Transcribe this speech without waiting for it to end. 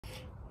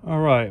All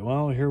right,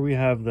 well, here we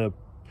have the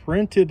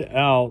printed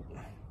out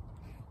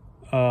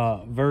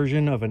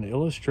version of an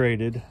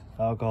illustrated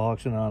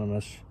Alcoholics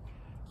Anonymous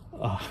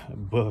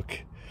book,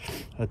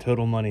 A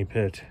Total Money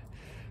Pit.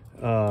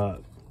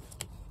 But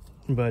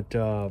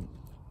there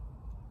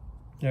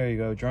you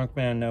go, Drunk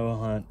Man Noah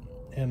Hunt,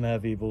 Him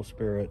Have Evil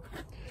Spirit.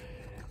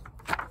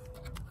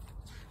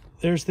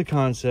 There's the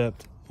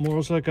concept,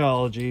 moral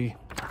psychology,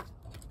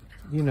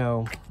 you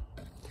know,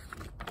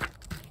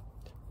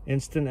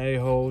 instant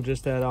a-hole,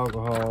 just add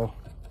alcohol.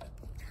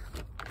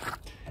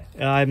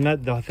 And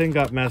the thing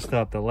got messed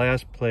up. The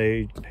last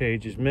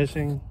page is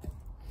missing.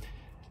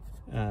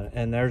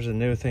 And there's a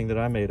new thing that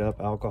I made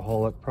up,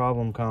 alcoholic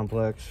problem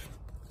complex.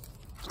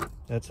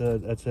 That's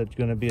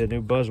going to be a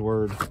new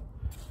buzzword.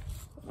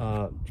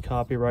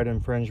 Copyright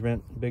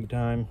infringement, big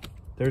time.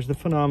 There's the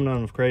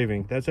phenomenon of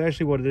craving. That's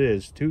actually what it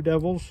is. Two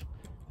devils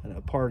and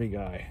a party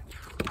guy.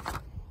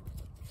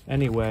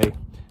 Anyway,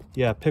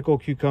 yeah, pickle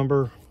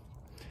cucumber.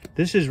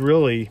 This is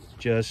really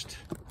just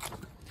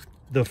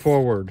the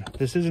forward.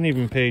 This isn't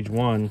even page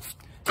 1.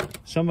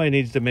 Somebody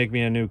needs to make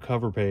me a new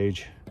cover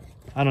page.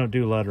 I don't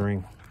do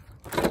lettering.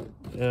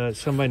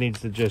 Somebody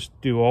needs to just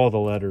do all the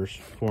letters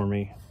for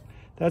me.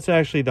 That's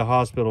actually the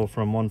hospital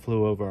from One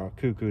Flew Over a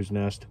Cuckoo's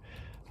Nest.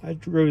 I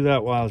drew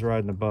that while I was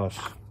riding the bus.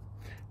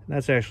 And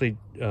that's actually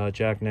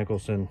Jack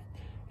Nicholson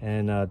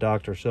and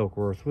Dr.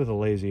 Silkworth with a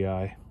lazy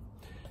eye.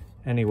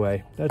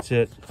 Anyway, that's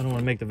it. I don't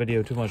want to make the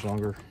video too much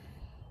longer.